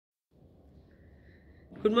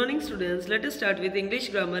Good morning students. Let us start with English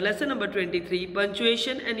grammar lesson number 23,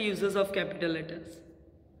 punctuation and uses of capital letters.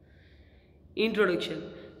 Introduction.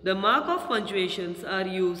 The mark of punctuations are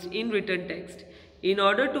used in written text in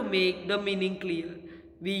order to make the meaning clear.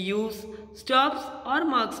 We use stops or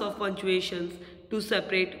marks of punctuations to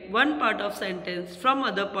separate one part of sentence from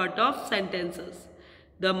other part of sentences.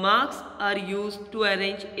 The marks are used to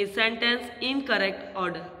arrange a sentence in correct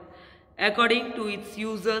order. According to its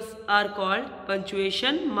users are called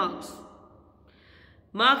punctuation marks.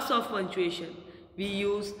 Marks of punctuation. We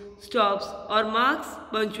use stops or marks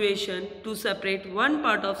punctuation to separate one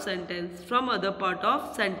part of sentence from other part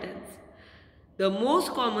of sentence. The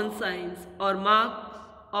most common signs or marks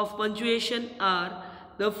of punctuation are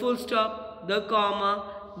the full stop, the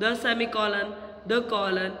comma, the semicolon, the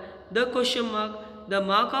colon, the question mark, the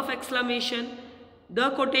mark of exclamation,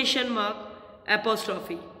 the quotation mark,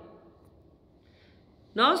 apostrophe.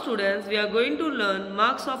 Now students, we are going to learn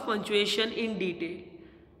marks of punctuation in detail.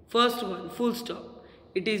 First one, full stop.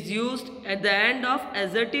 It is used at the end of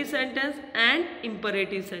assertive sentence and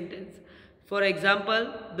imperative sentence. For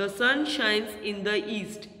example, the sun shines in the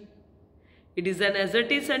east. It is an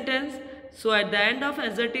assertive sentence, so at the end of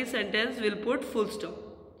assertive sentence, we will put full stop.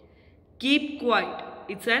 Keep quiet.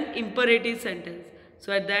 It's an imperative sentence.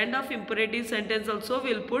 So at the end of imperative sentence also,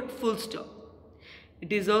 we will put full stop.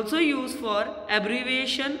 It is also used for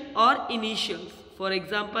abbreviation or initials. For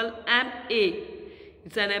example, MA.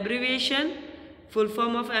 It's an abbreviation. Full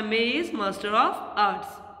form of MA is Master of Arts.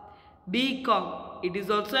 BCom. It is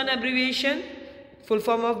also an abbreviation. Full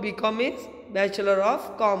form of BCom is Bachelor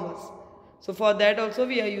of Commerce. So for that also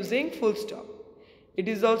we are using full stop. It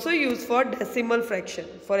is also used for decimal fraction.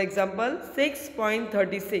 For example,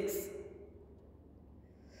 6.36.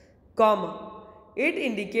 Comma. It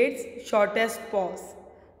indicates shortest pause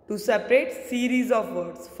to separate series of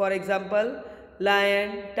words. For example,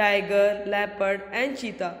 lion, tiger, leopard and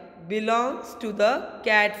cheetah belongs to the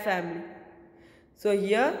cat family. So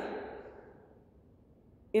here,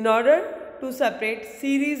 in order to separate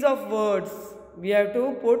series of words, we have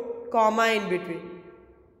to put comma in between.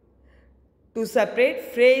 To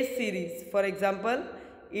separate phrase series, for example,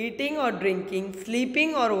 eating or drinking,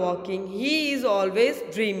 sleeping or walking, he is always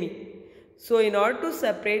dreaming. So in order to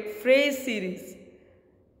separate phrase series,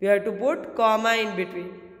 we have to put comma in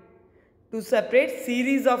between. To separate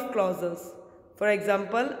series of clauses, for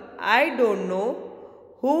example, I don't know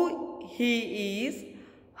who he is,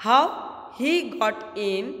 how he got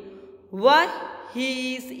in, why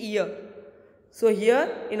he is here. So here,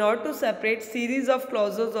 in order to separate series of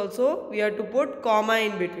clauses also, we have to put comma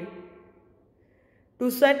in between. To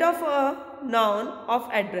set off a noun of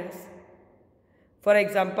address, for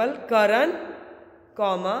example, Karan,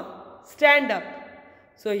 comma, stand up.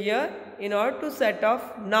 So here, in order to set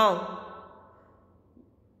off noun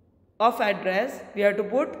of address, we have to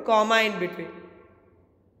put comma in between.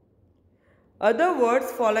 Other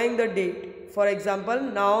words following the date, for example,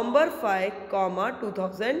 November 5,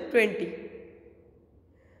 2020.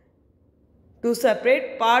 To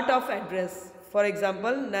separate part of address, for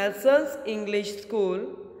example, Nelson's English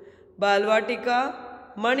School, Balwatika,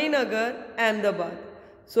 Maninagar, Ahmedabad.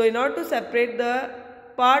 So in order to separate the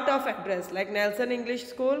part of address like Nelson English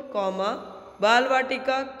School, comma,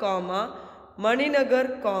 Balwatika, comma,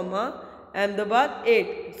 Maninagar, comma, Ahmedabad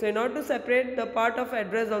 8. So in order to separate the part of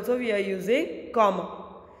address also we are using comma.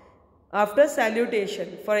 After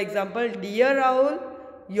salutation, for example, dear Rahul,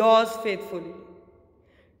 yours faithfully.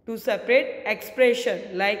 To separate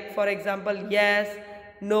expression like for example, yes,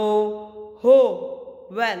 no, ho,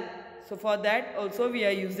 well. So for that also we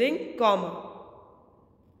are using comma.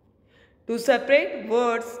 To separate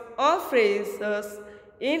words or phrases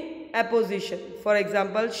in apposition. For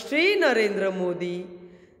example, Shri Narendra Modi,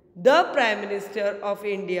 the Prime Minister of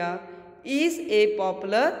India, is a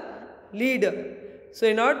popular leader. So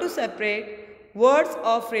in order to separate words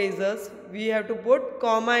or phrases, we have to put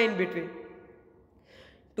comma in between.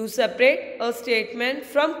 To separate a statement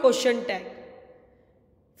from question tag.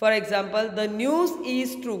 For example, the news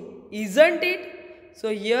is true, isn't it? So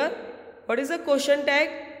here, what is a question tag?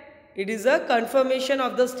 It is a confirmation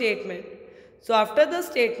of the statement. So after the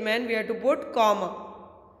statement, we have to put comma.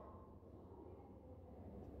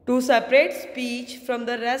 To separate speech from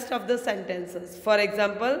the rest of the sentences. For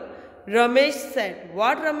example, Ramesh said.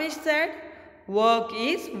 What Ramesh said? Work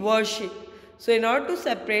is worship. So in order to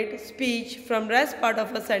separate speech from rest part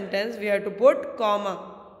of a sentence, we have to put comma.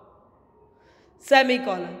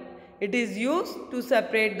 Semicolon. It is used to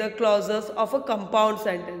separate the clauses of a compound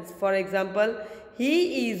sentence. For example,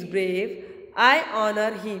 he is brave, I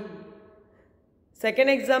honor him. Second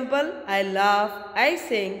example, I laugh, I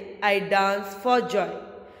sing, I dance for joy.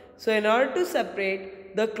 So in order to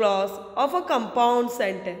separate the clause of a compound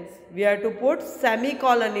sentence, we have to put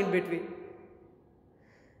semicolon in between.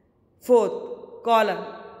 Fourth, colon.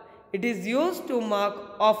 It is used to mark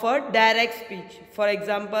off a direct speech. For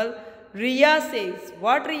example, Riya says.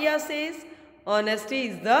 What Riya says? Honesty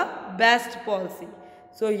is the best policy.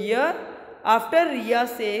 So here, after Riya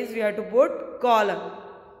says, we have to put colon.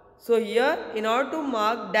 So here, in order to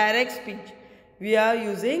mark direct speech, we are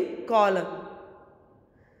using colon.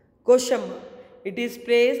 Question mark. It is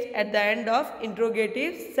placed at the end of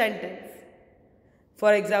interrogative sentence.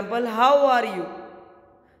 For example, how are you?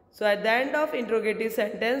 So at the end of interrogative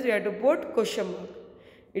sentence, we have to put question mark.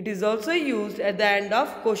 It is also used at the end of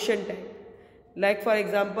question tag. Like for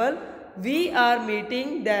example, we are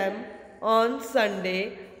meeting them on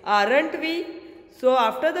Sunday, aren't we? So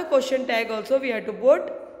after the question tag also we have to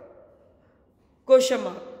put question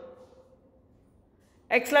mark.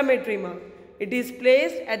 Exclamatory mark. It is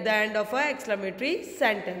placed at the end of an exclamatory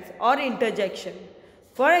sentence or interjection.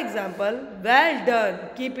 For example, well done,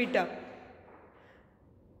 keep it up.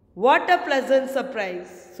 What a pleasant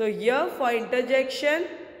surprise. So here for interjection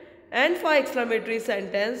and for exclamatory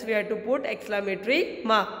sentence, we have to put exclamatory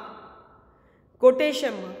mark.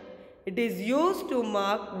 Quotation mark. It is used to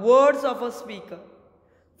mark words of a speaker.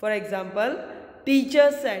 For example,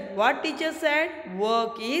 teacher said. What teacher said?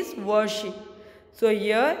 Work is worship. So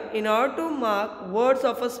here, in order to mark words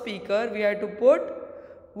of a speaker, we have to put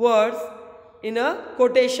words in a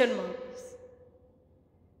quotation marks.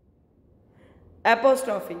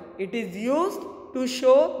 Apostrophe. It is used to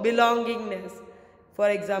show belongingness. For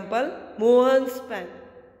example, Mohan's pen.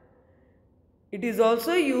 It is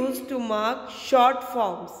also used to mark short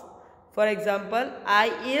forms. For example,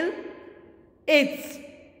 I-ill, it's.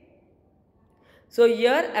 So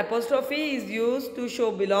here apostrophe is used to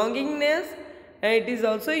show belongingness and it is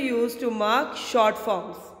also used to mark short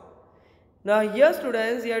forms. Now here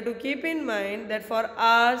students, you have to keep in mind that for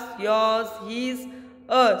ours, yours, his,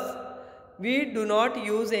 us, we do not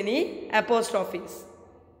use any apostrophes.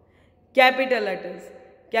 Capital letters.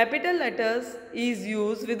 Capital letters is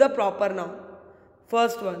used with the proper noun.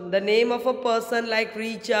 First one, the name of a person like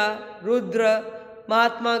Richa, Rudra,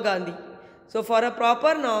 Mahatma Gandhi. So for a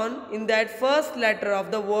proper noun, in that first letter of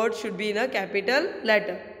the word should be in a capital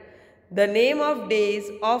letter. The name of days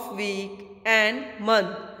of week and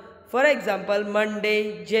month. For example,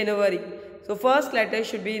 Monday, January. So first letter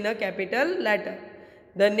should be in a capital letter.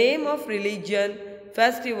 The name of religion,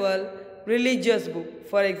 festival, religious book.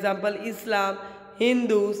 For example, Islam,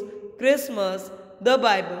 Hindus, Christmas, the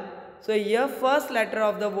Bible. So here first letter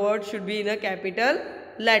of the word should be in a capital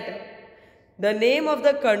letter. The name of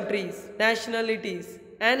the countries, nationalities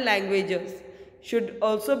and languages should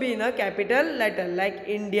also be in a capital letter like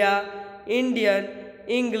India, Indian,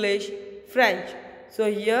 English, French.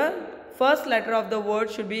 So here first letter of the word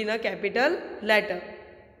should be in a capital letter.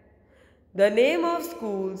 The name of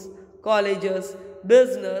schools, colleges,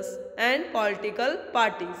 business and political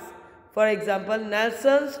parties. For example,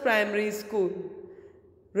 Nelson's Primary School,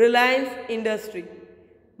 Reliance Industry,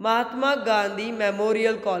 Mahatma Gandhi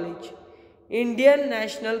Memorial College, Indian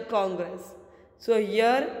National Congress. So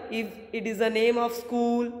here if it is a name of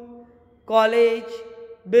school, college,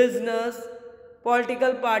 business,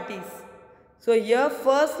 political parties. So here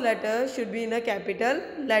first letter should be in a capital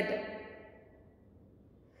letter.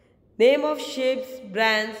 Name of ships,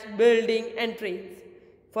 brands, building and trains.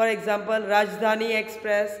 For example, Rajdhani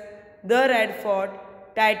Express, the Red Fort,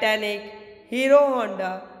 Titanic, Hero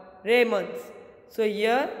Honda, Raymond's. So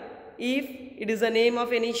here if it is a name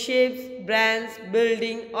of any ships, brands,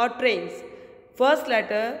 building or trains, first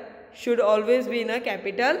letter should always be in a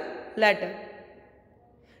capital letter.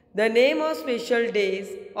 The name of special days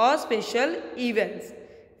or special events.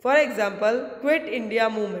 For example, Quit India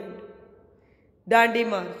Movement, Dandi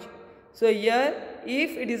March. So here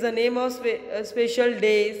if it is a name of special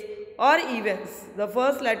days or events, the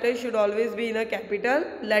first letter should always be in a capital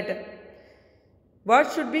letter.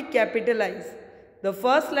 What should be capitalized? The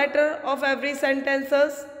first letter of every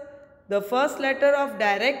sentences, the first letter of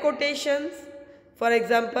direct quotations. For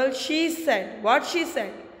example, she said. What she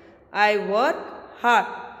said? I work hard.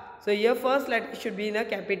 So here first letter should be in a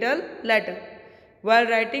capital letter. While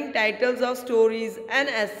writing titles of stories and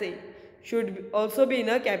essay should also be in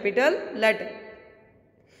a capital letter.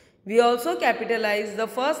 We also capitalize the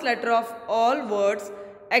first letter of all words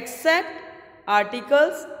except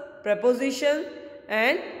articles, preposition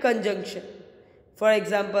and conjunction. For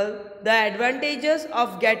example, the advantages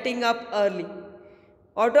of getting up early.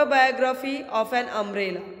 Autobiography of an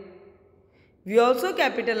umbrella. We also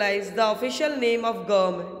capitalize the official name of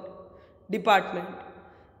government, department.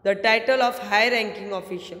 the title of high-ranking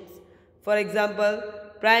officials. For example,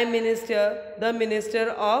 Prime Minister, the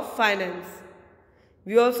Minister of Finance.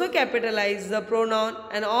 We also capitalize the pronoun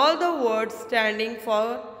and all the words standing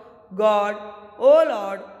for God, O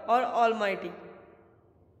Lord or Almighty.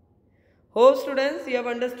 Hope students, you have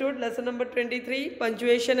understood lesson number 23,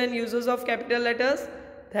 punctuation and uses of capital letters.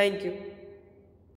 Thank you.